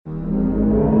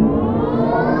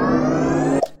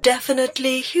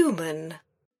definitely human.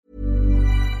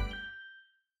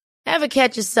 Ever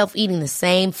catch yourself eating the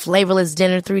same flavorless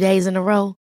dinner 3 days in a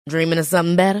row? Dreaming of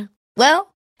something better?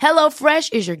 Well,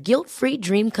 HelloFresh is your guilt-free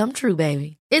dream come true,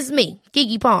 baby. It's me,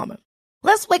 Keke Palmer.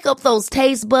 Let's wake up those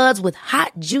taste buds with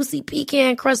hot, juicy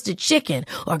pecan-crusted chicken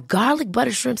or garlic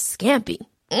butter shrimp scampi.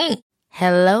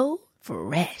 Hello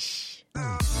Fresh.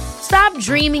 Stop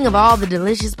dreaming of all the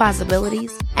delicious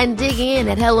possibilities and dig in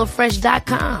at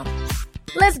HelloFresh.com.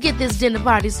 Let's get this dinner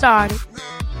party started.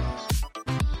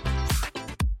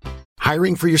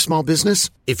 Hiring for your small business?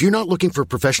 If you're not looking for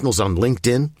professionals on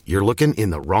LinkedIn, you're looking in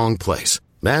the wrong place.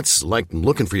 That's like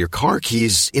looking for your car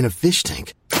keys in a fish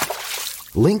tank.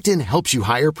 LinkedIn helps you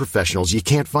hire professionals you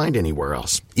can't find anywhere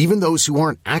else, even those who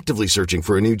aren't actively searching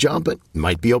for a new job but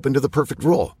might be open to the perfect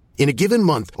role. In a given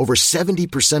month, over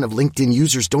 70% of LinkedIn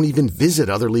users don't even visit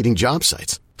other leading job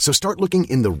sites. So start looking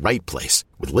in the right place.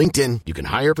 With LinkedIn, you can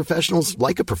hire professionals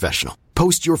like a professional.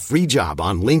 Post your free job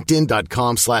on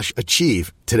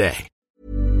linkedin.com/achieve today.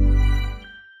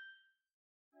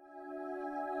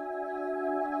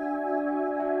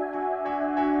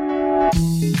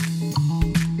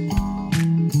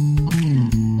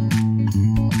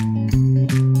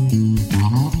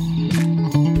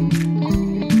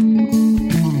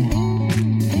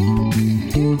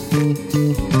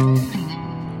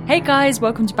 Hey guys,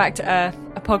 welcome to Back to Earth,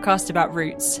 a podcast about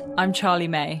roots. I'm Charlie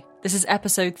May. This is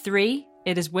episode 3.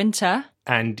 It is winter.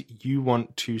 And you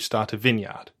want to start a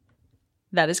vineyard?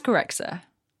 That is correct, sir.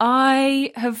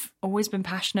 I have always been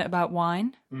passionate about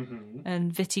wine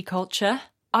and viticulture.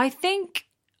 I think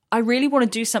I really want to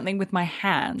do something with my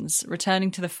hands,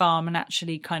 returning to the farm and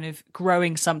actually kind of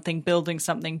growing something, building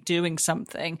something, doing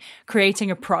something,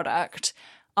 creating a product.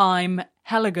 I'm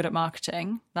hella good at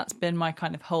marketing. That's been my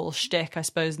kind of whole shtick, I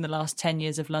suppose, in the last 10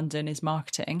 years of London is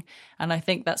marketing. And I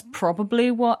think that's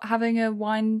probably what having a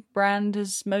wine brand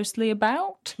is mostly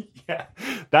about. Yeah,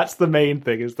 that's the main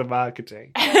thing, is the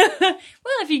marketing.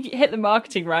 Well, if you hit the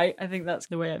marketing right, I think that's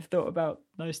the way I've thought about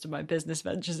most of my business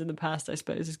ventures in the past, I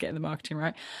suppose, is getting the marketing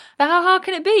right. But how hard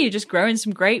can it be? You're just growing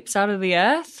some grapes out of the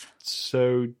earth.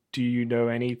 So do you know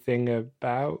anything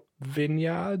about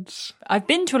vineyards? I've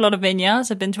been to a lot of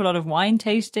vineyards. I've been to a lot of wine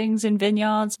tastings in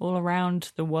vineyards all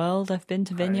around the world. I've been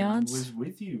to vineyards. I was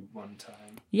with you one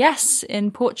time. Yes, in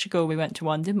Portugal we went to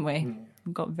one, didn't we? Yeah.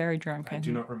 We got very drunk. I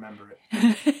do not remember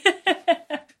it.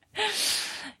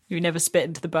 You never spit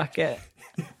into the bucket.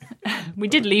 We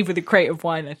did leave with a crate of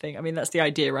wine, I think. I mean, that's the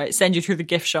idea, right? Send you through the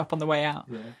gift shop on the way out.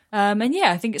 Yeah. And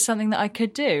yeah, I think it's something that I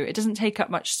could do. It doesn't take up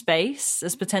much space.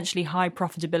 There's potentially high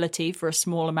profitability for a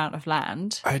small amount of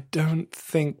land. I don't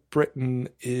think Britain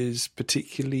is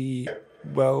particularly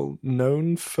well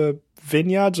known for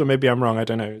vineyards, or maybe I'm wrong. I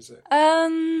don't know. Is it?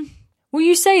 Well,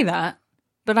 you say that,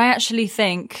 but I actually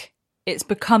think it's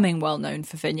becoming well known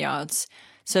for vineyards.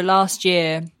 So last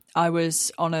year, I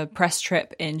was on a press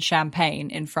trip in Champagne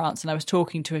in France, and I was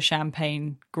talking to a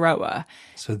champagne grower.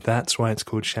 So that's why it's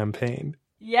called Champagne.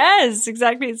 Yes,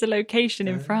 exactly. It's a location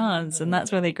in France, and that's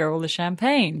where they grow all the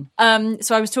champagne.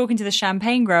 So I was talking to the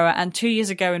champagne grower, and 2 years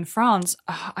ago in France,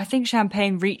 I think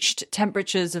champagne reached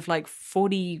temperatures of like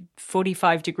 40,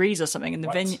 45 degrees or something, and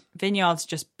the vineyards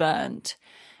just burnt,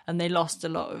 and they lost a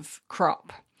lot of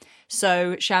crop.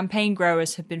 So champagne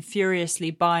growers have been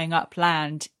furiously buying up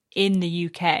land in the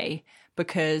UK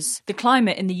because the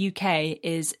climate in the UK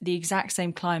is the exact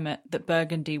same climate that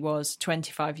Burgundy was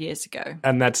 25 years ago.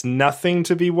 And that's nothing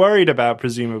to be worried about,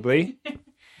 presumably.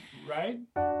 Right?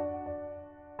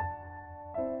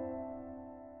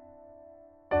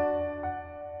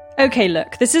 Okay,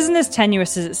 look, this isn't as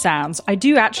tenuous as it sounds. I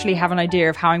do actually have an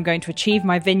idea of how I'm going to achieve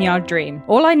my vineyard dream.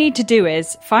 All I need to do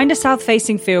is find a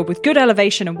south-facing field with good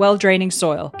elevation and well-draining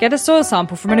soil, get a soil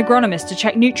sample from an agronomist to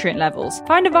check nutrient levels,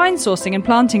 find a vine sourcing and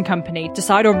planting company,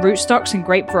 decide on rootstocks and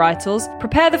grape varietals,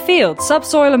 prepare the field,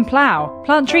 subsoil and plough,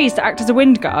 plant trees to act as a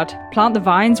wind guard, plant the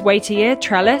vines, wait a year,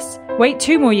 trellis, wait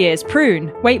 2 more years,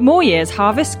 prune, wait more years,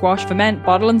 harvest, squash, ferment,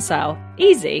 bottle and sell.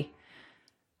 Easy.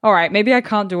 All right, maybe I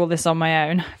can't do all this on my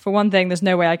own. For one thing, there's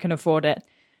no way I can afford it.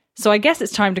 So I guess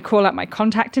it's time to call out my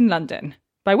contact in London.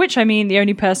 By which I mean the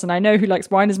only person I know who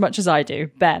likes wine as much as I do,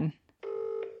 Ben.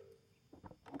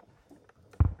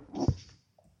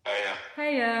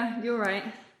 Hiya, you all right?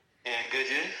 Yeah, good,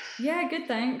 you? Yeah, good,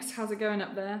 thanks. How's it going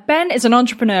up there? Ben is an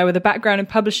entrepreneur with a background in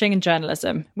publishing and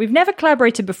journalism. We've never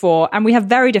collaborated before, and we have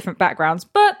very different backgrounds,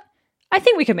 but I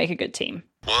think we could make a good team.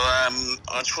 Well,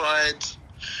 I tried...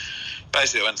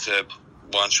 Basically, I went to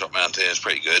wine shop around here. It's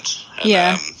pretty good. And,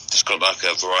 Yeah. It's got like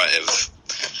a variety of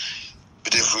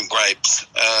different grapes.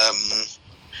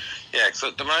 Yeah,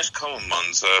 because the most common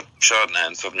ones are Chardonnay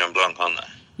and Sauvignon Blanc, aren't they?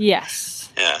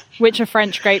 Yes. Yeah. which are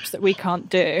French grapes that we can't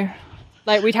do.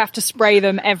 Like, we'd have to spray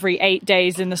them every 8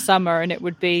 days in the summer, and it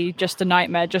would be just a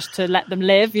nightmare just to let them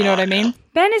live, you know what I mean?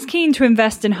 Ben is keen to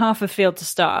invest in half a field to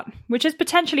start, which is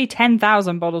potentially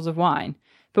 10,000 bottles of wine.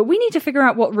 But we need to figure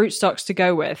out what rootstocks to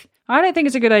go with. I don't think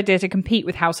it's a good idea to compete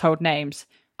with household names.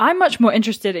 I'm much more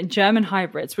interested in German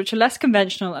hybrids, which are less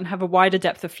conventional and have a wider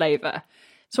depth of flavour.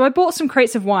 So I bought some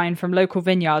crates of wine from local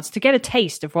vineyards to get a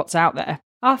taste of what's out there.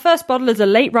 Our first bottle is a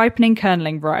late ripening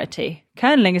Kernling variety.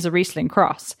 Kernling is a Riesling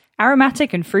cross.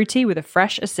 Aromatic and fruity with a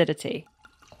fresh acidity.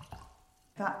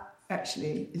 That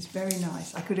actually is very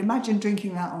nice. I could imagine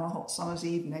drinking that on a hot summer's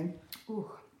evening. Ooh,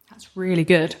 that's really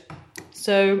good.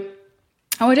 So,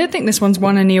 I don't think this one's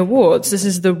won any awards. This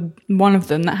is the one of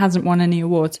them that hasn't won any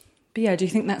awards. But yeah, do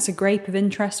you think that's a grape of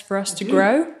interest for us to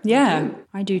grow? Yeah,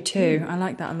 I do too. I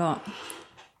like that a lot.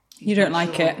 You don't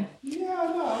like it? Yeah,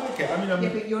 no, I like it. I mean, Yeah,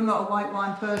 but you're not a white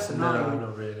wine person, are you?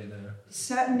 not really, no. It's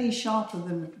certainly sharper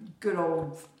than good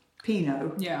old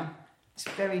Pinot. Yeah. It's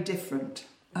very different.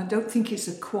 I don't think it's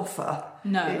a quaffer.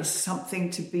 No. It's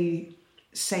something to be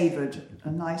savoured,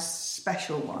 a nice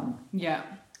special one. Yeah.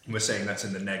 We're saying that's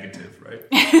in the negative, right?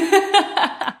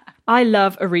 I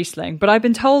love a Riesling, but I've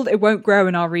been told it won't grow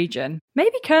in our region.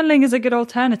 Maybe Kernling is a good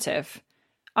alternative.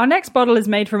 Our next bottle is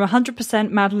made from 100%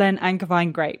 Madeleine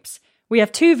Angevine grapes. We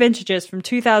have 2 vintages from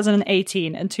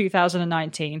 2018 and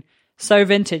 2019. So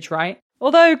vintage, right?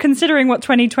 Although, considering what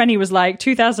 2020 was like,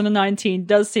 2019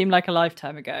 does seem like a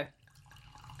lifetime ago.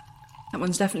 That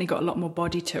one's definitely got a lot more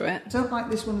body to it. I don't like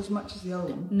this one as much as the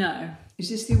other one. No. Is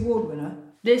this the award winner?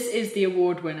 This is the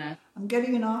award winner. I'm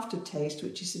getting an aftertaste,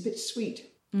 which is a bit sweet.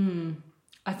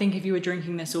 I think if you were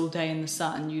drinking this all day in the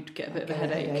sun, you'd get a bit of a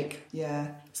headache. Yeah.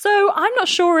 So I'm not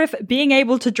sure if being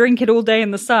able to drink it all day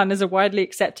in the sun is a widely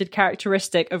accepted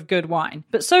characteristic of good wine.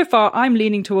 But so far, I'm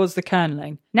leaning towards the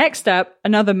Kernling. Next up,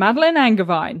 another Madeleine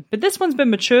Angevine. But this one's been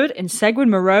matured in Seguin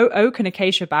Moreau oak and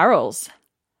acacia barrels.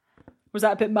 Was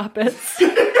that a bit Muppets?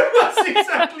 That's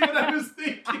exactly what I was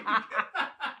thinking.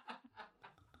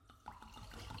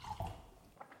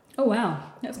 Oh, wow.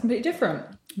 That's completely different.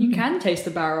 You can taste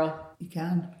the barrel. You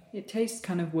can. It tastes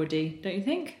kind of woody, don't you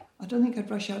think? I don't think I'd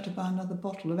rush out to buy another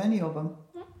bottle of any of them.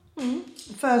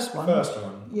 The first one. First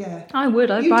one. Yeah. I would.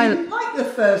 I'd You buy didn't like the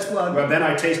first one. Well, then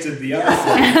I tasted the other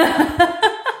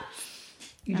one.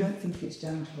 You don't think it's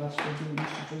down to us we're doing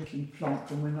used to drinking plonk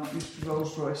and we're not used to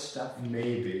Rolls Royce stuff?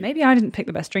 Maybe. Maybe I didn't pick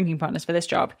the best drinking partners for this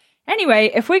job.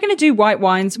 Anyway, if we're going to do white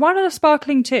wines, why not a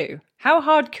sparkling too? How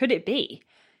hard could it be?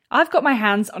 I've got my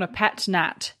hands on a Pet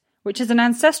Nat, which is an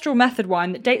ancestral method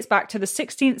wine that dates back to the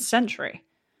 16th century.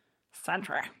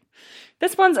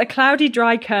 This one's a cloudy,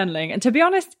 dry Kernling, and to be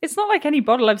honest, it's not like any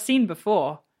bottle I've seen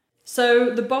before. So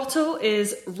the bottle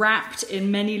is wrapped in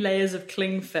many layers of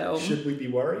cling film. Should we be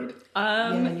worried?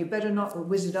 Yeah, you better not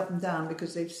whiz it up and down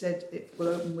because they've said it will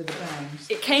open with a bang.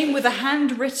 It came with a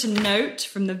handwritten note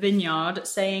from the vineyard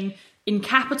saying, in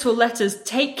capital letters,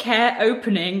 take care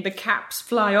opening, the caps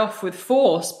fly off with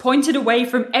force, pointed away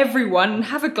from everyone and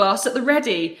have a glass at the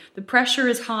ready. The pressure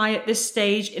is high at this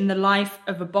stage in the life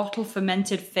of a bottle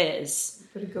fermented fizz.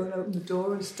 You better go and open the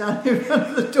door and stand in front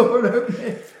of the door and open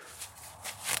it.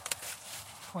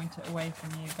 Point it away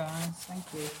from you guys. Thank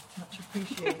you. Much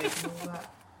appreciated and all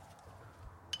that.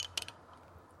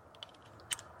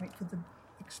 Wait for the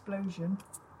explosion.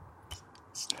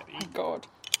 Oh, God.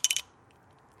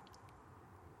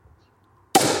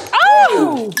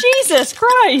 Oh! Jesus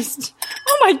Christ!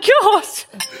 Oh, my God!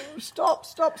 Stop.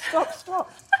 Well,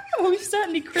 we've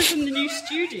certainly christened the new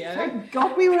studio. Thank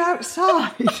God we were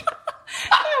outside.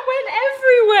 That went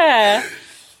everywhere!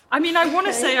 I mean, I want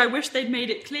to say I wish they'd made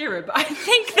it clearer, but I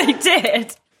think they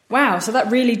did. Wow, so that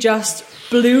really just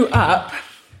blew up.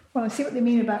 Well, I see what they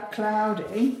mean about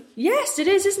cloudy. Yes, it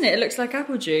is, isn't it? It looks like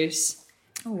apple juice.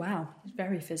 Oh, wow. It's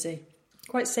very fizzy.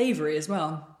 Quite savoury as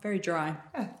well. Very dry.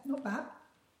 Yeah, not bad.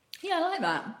 Yeah, I like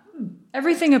that.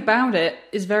 Everything about it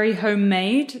is very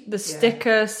homemade. The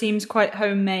sticker seems quite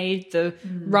homemade. The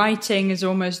writing is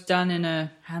almost done in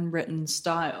a handwritten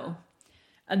style.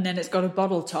 And then it's got a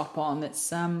bottle top on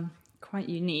that's quite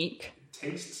unique.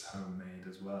 It tastes homemade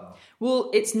as well. Well,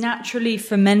 it's naturally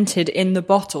fermented in the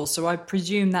bottle, so I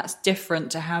presume that's different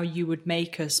to how you would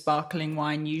make a sparkling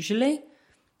wine usually.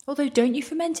 Although, don't you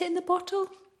ferment it in the bottle?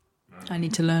 I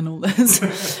need to learn all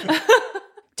this.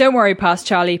 Don't worry, past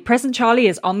Charlie. Present Charlie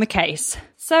is on the case.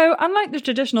 So, unlike the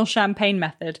traditional champagne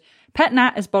method, Pet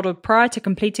Nat is bottled prior to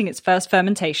completing its first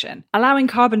fermentation, allowing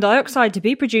carbon dioxide to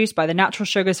be produced by the natural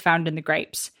sugars found in the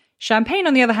grapes. Champagne,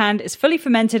 on the other hand, is fully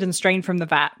fermented and strained from the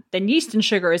vat. Then yeast and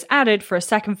sugar is added for a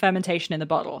second fermentation in the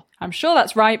bottle. I'm sure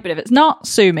that's right, but if it's not,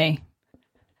 sue me.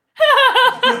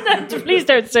 Please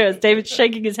don't sue us. David's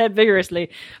shaking his head vigorously.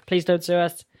 Please don't sue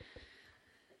us.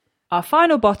 Our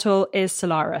final bottle is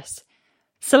Solaris.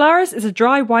 Solaris is a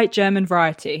dry white German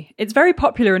variety. It's very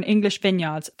popular in English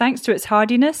vineyards thanks to its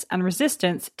hardiness and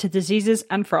resistance to diseases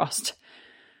and frost.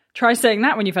 Try saying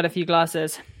that when you've had a few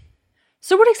glasses.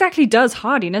 So what exactly does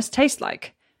hardiness taste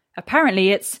like? Apparently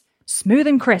it's smooth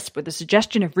and crisp with a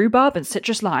suggestion of rhubarb and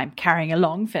citrus lime, carrying a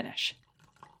long finish.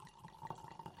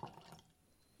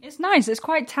 It's nice. It's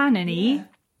quite tannin-y. Yeah.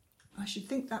 I should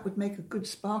think that would make a good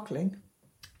sparkling.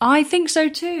 I think so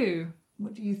too.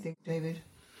 What do you think, David?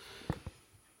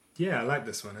 Yeah, I like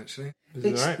this one, actually.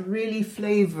 It's really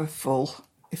flavourful,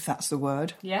 if that's the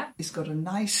word. Yeah. It's got a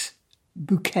nice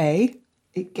bouquet.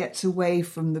 It gets away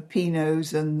from the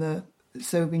Pinots and the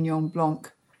Sauvignon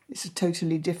Blanc. It's a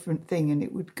totally different thing, and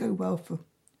it would go well for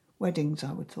weddings,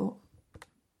 I would thought.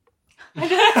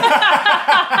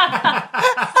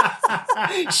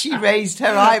 She raised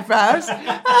her eyebrows.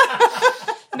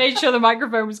 Made sure the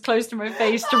microphone was close to my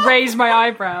face to raise my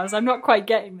eyebrows. I'm not quite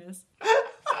getting this.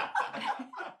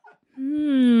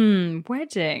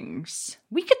 Weddings.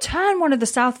 We could turn one of the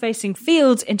south-facing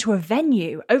fields into a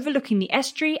venue overlooking the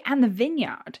estuary and the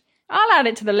vineyard. I'll add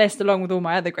it to the list along with all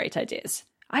my other great ideas.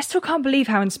 I still can't believe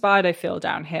how inspired I feel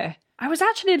down here. I was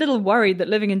actually a little worried that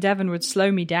living in Devon would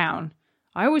slow me down.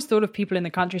 I always thought of people in the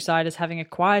countryside as having a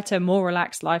quieter, more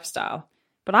relaxed lifestyle.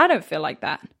 But I don't feel like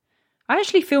that. I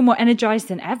actually feel more energized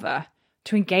than ever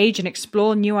to engage and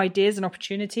explore new ideas and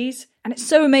opportunities. And it's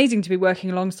so amazing to be working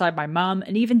alongside my mum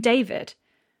and even David.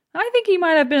 I think he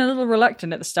might have been a little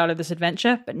reluctant at the start of this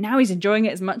adventure, but now he's enjoying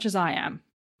it as much as I am.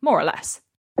 More or less.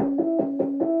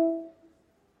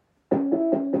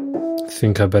 I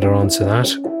think I better answer that.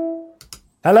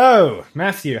 Hello,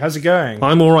 Matthew. How's it going?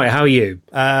 I'm all right. How are you?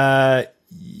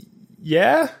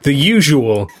 Yeah? The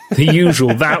usual.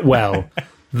 That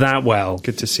well.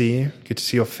 Good to see you. Good to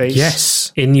see your face.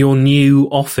 Yes, in your new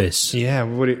office. Yeah,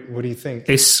 what do you think?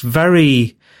 It's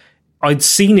very... I'd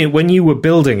seen it when you were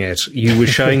building it. You were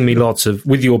showing me lots of...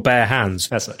 With your bare hands.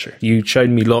 That's not true. You showed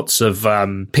me lots of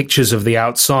pictures of the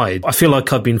outside. I feel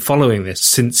like I've been following this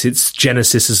since its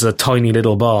genesis as a tiny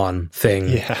little barn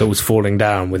thing that was falling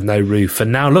down with no roof.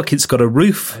 And now, look, it's got a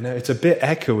roof. I know, it's a bit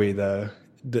echoey, though.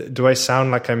 Do I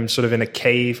sound like I'm sort of in a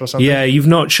cave or something? Yeah, you've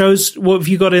not... Show us... What have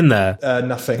you got in there?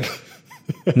 Nothing.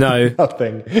 No.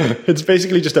 Nothing. It's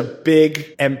basically just a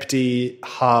big, empty,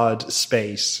 hard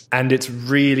space. And it's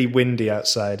really windy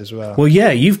outside as well. Well,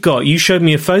 yeah, you showed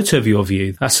me a photo of your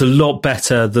view. That's a lot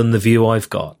better than the view I've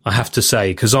got, I have to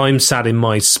say, because I'm sat in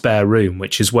my spare room,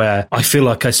 which is where I feel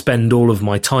like I spend all of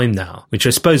my time now, which I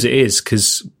suppose it is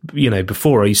because,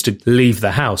 before I used to leave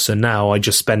the house and now I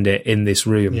just spend it in this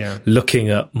room looking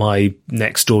at my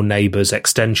next door neighbour's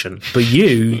extension. But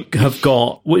you have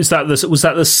got, was that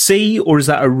the sea or is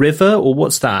that a river or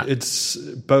what's that? It's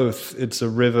both. It's a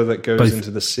river that goes into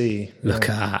the sea. Look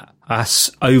at that. That's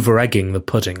over-egging the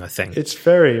pudding, I think. It's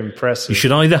very impressive. You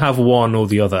should either have one or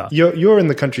the other. You're in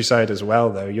the countryside as well,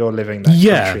 though. You're living that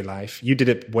country life. You did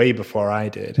it way before I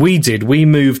did. We did. We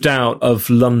moved out of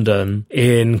London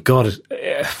in,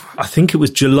 I think it was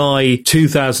July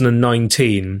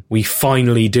 2019. We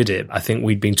finally did it. I think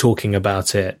we'd been talking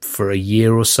about it for a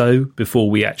year or so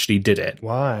before we actually did it.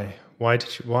 Why?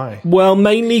 Why? Well,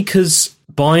 mainly because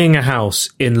buying a house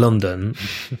in London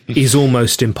is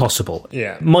almost impossible.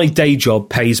 Yeah. My day job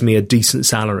pays me a decent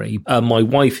salary. My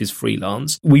wife is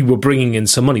freelance. We were bringing in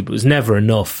some money, but it was never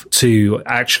enough to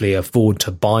actually afford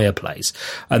to buy a place.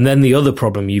 And then the other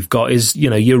problem you've got is,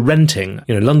 you're renting.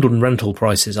 London rental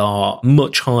prices are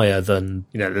much higher than,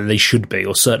 than they should be,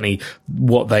 or certainly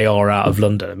what they are out of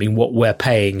London. I mean, what we're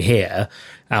paying here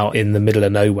out in the middle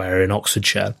of nowhere in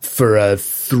Oxfordshire for a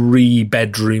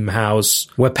 3-bedroom house,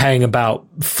 we're paying about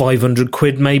 500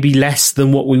 quid, maybe less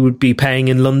than what we would be paying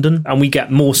in London. And we get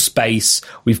more space.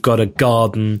 We've got a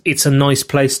garden. It's a nice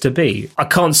place to be. I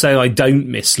can't say I don't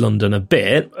miss London a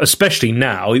bit, especially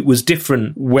now. It was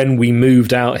different when we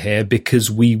moved out here because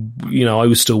I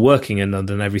was still working in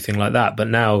London and everything like that. But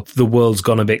now the world's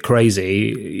gone a bit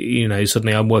crazy.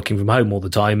 Suddenly I'm working from home all the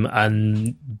time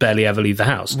and barely ever leave the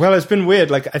house. Well, it's been weird.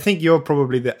 I think you're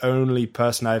probably the only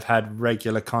person I've had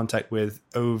regular contact with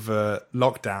over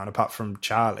lockdown, apart from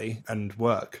Charlie and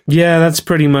work. Yeah, that's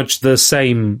pretty much the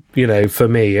same, for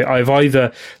me.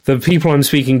 The people I'm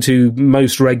speaking to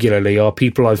most regularly are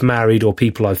people I've married or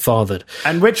people I've fathered.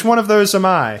 And which one of those am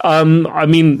I?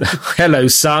 Hello,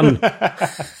 son.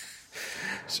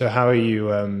 So how are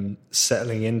you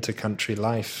settling into country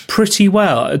life? Pretty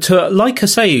well. Like I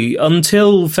say,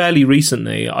 until fairly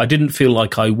recently, I didn't feel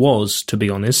like I was, to be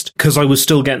honest, because I was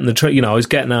still getting the train. I was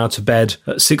getting out of bed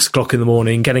at 6 o'clock in the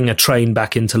morning, getting a train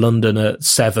back into London at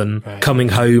 7, right, coming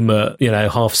home at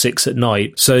 6:30 at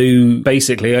night. So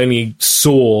basically, I only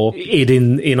saw it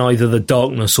in either the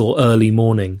darkness or early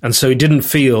morning, and so it didn't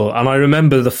feel. And I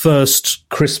remember the first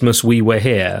Christmas we were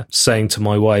here, saying to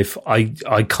my wife, I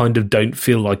kind of don't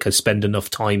feel like I spend enough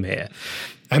time here.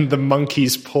 And the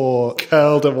monkey's paw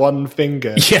curled at one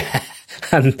finger. Yeah.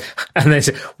 And they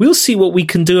said, we'll see what we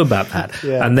can do about that.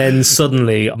 Yeah. And then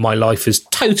suddenly my life is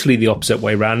totally the opposite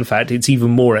way around. In fact, it's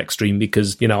even more extreme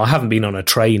because, I haven't been on a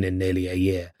train in nearly a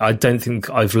year. I don't think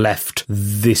I've left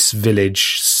this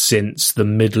village since the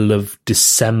middle of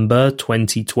December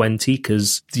 2020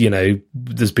 because,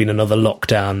 there's been another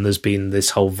lockdown. There's been this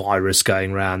whole virus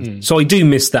going around. So I do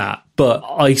miss that. But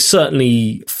I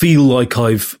certainly feel like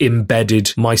I've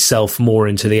embedded myself more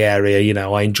into the area.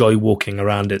 I enjoy walking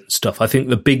around it and stuff. I think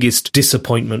the biggest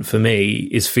disappointment for me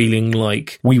is feeling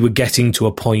like we were getting to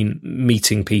a point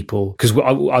meeting people because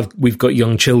we've got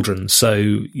young children.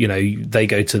 So, they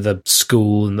go to the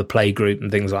school and the playgroup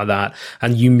and things like that.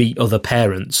 And you meet other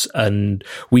parents. And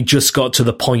we just got to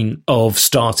the point of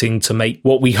starting to make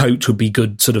what we hoped would be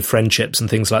good sort of friendships and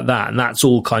things like that. And that's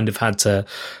all kind of had to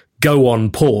go on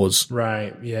pause.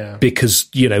 Right, yeah. Because,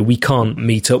 we can't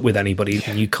meet up with anybody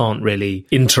and you can't really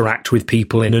interact with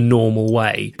people in a normal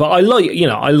way. But I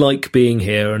like being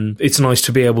here and it's nice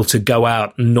to be able to go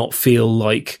out and not feel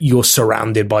like you're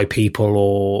surrounded by people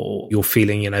or you're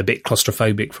feeling, a bit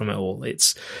claustrophobic from it all.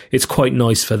 It's quite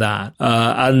nice for that.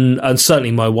 And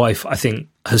certainly my wife, I think,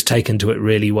 has taken to it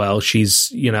really well.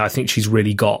 She's, I think she's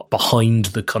really got behind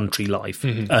the country life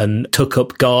and took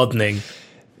up gardening.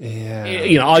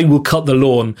 Yeah. I will cut the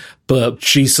lawn, but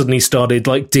she suddenly started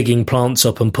digging plants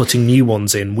up and putting new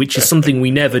ones in, which is something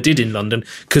we never did in London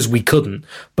because we couldn't.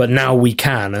 But now we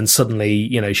can. And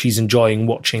suddenly, she's enjoying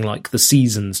watching the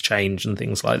seasons change and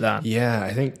things like that. Yeah,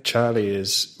 I think Charlie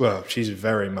she's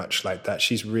very much like that.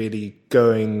 She's really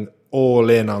going all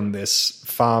in on this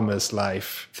farmer's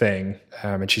life thing.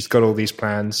 And she's got all these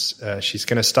plans. She's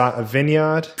going to start a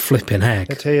vineyard. Flipping heck.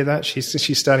 I tell you that.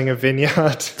 She's starting a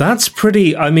vineyard. That's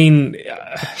pretty, on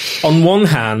one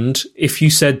hand, if you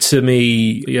said to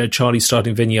me, Charlie's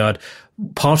starting a vineyard,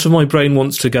 part of my brain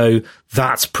wants to go,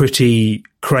 that's pretty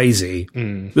crazy.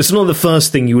 That's not the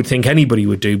first thing you would think anybody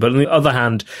would do. But on the other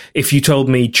hand, if you told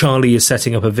me Charlie is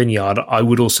setting up a vineyard, I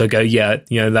would also go,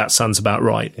 that sounds about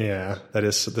right. Yeah, that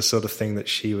is the sort of thing that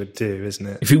she would do, isn't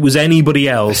it? If it was anybody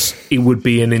else, it would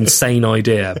be an insane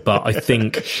idea. But I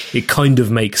think it kind of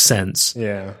makes sense.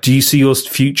 Yeah. Do you see your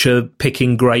future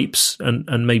picking grapes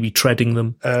and maybe treading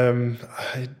them? I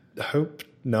hope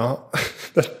not.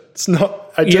 It's not.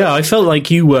 I felt like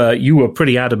you were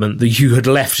pretty adamant that you had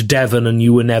left Devon and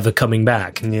you were never coming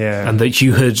back. Yeah, and that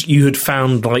you had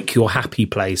found your happy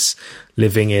place,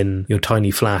 living in your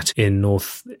tiny flat in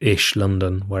north-ish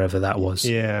London, wherever that was.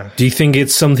 Yeah. Do you think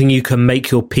it's something you can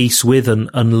make your peace with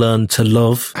and learn to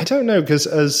love? I don't know, because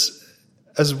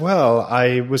as well,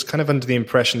 I was kind of under the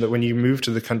impression that when you move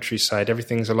to the countryside,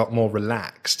 everything's a lot more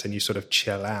relaxed and you sort of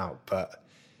chill out. But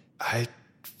I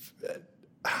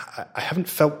haven't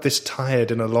felt this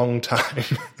tired in a long time.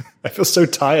 I feel so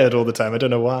tired all the time. I don't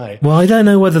know why. Well, I don't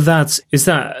know whether is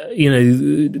that,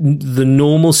 the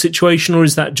normal situation, or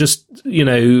is that just,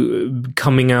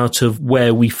 coming out of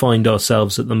where we find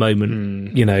ourselves at the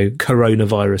moment,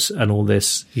 coronavirus and all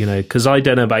this, because I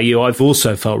don't know about you. I've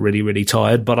also felt really, really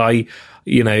tired, but I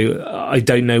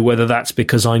don't know whether that's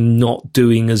because I'm not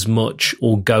doing as much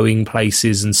or going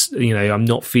places and, I'm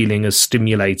not feeling as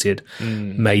stimulated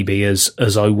maybe as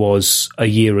I was a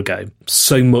year ago.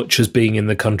 So much as being in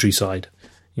the countryside,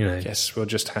 Guess we'll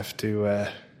just have to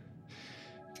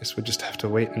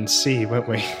wait and see, won't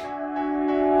we?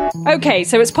 Okay,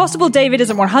 so it's possible David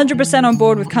isn't 100% on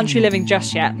board with country living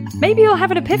just yet. Maybe he'll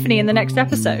have an epiphany in the next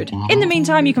episode. In the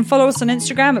meantime, you can follow us on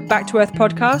Instagram at Back to Earth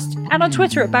Podcast and on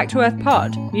Twitter at Back to Earth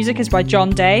Pod. Music is by John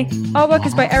Day. Artwork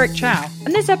is by Eric Chow.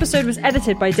 And this episode was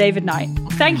edited by David Knight.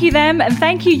 Thank you them, and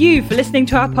thank you for listening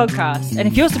to our podcast. And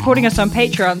if you're supporting us on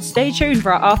Patreon, stay tuned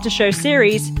for our after show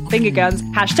series, Finger Guns,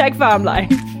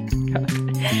 #FarmLife.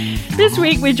 This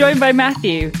week, we're joined by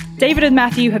Matthew. David and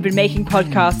Matthew have been making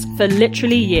podcasts for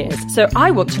literally years, so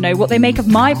I want to know what they make of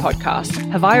my podcast.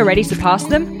 Have I already surpassed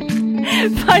them?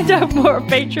 Find out more at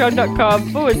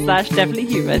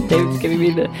patreon.com/definitelyhuman. David's giving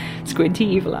me the squinty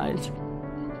evil eyes.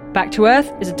 Back to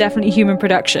Earth is a Definitely Human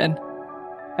production.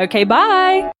 Okay,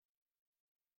 bye!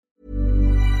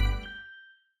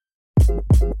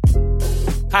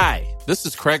 Hi, This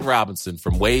is Craig Robinson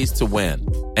from Ways to Win,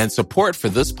 and support for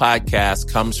this podcast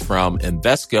comes from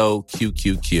Invesco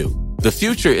QQQ. The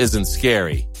future isn't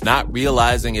scary. Not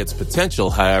realizing its potential,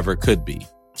 however, could be.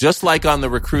 Just like on the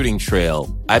recruiting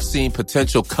trail, I've seen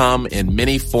potential come in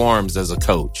many forms as a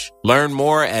coach. Learn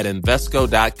more at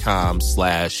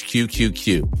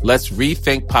Invesco.com/QQQ. Let's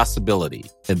rethink possibility.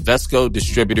 Invesco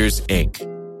Distributors, Inc.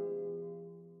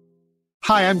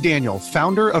 Hi, I'm Daniel,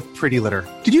 founder of Pretty Litter.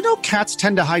 Did you know cats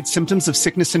tend to hide symptoms of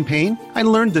sickness and pain? I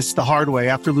learned this the hard way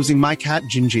after losing my cat,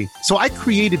 Gingy. So I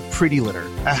created Pretty Litter,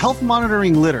 a health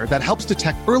monitoring litter that helps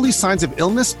detect early signs of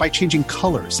illness by changing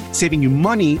colors, saving you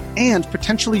money and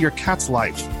potentially your cat's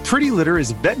life. Pretty Litter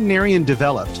is veterinarian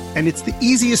developed, and it's the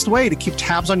easiest way to keep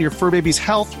tabs on your fur baby's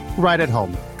health right at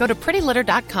home. Go to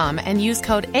prettylitter.com and use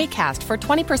code ACAST for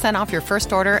 20% off your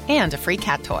first order and a free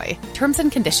cat toy. Terms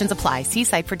and conditions apply. See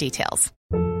site for details.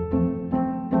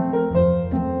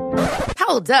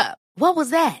 Hold up. What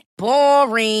was that?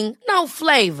 Boring. No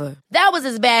flavor. That was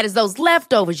as bad as those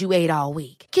leftovers you ate all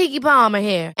week. Keke Palmer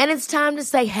here, and it's time to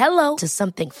say hello to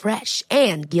something fresh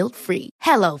and guilt-free.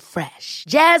 Hello Fresh.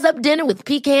 Jazz up dinner with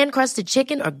pecan-crusted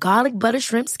chicken or garlic butter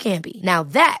shrimp scampi. Now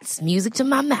that's music to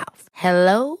my mouth.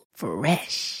 Hello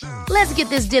Fresh. Let's get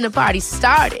this dinner party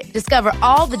started. Discover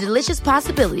all the delicious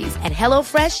possibilities at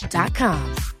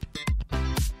HelloFresh.com.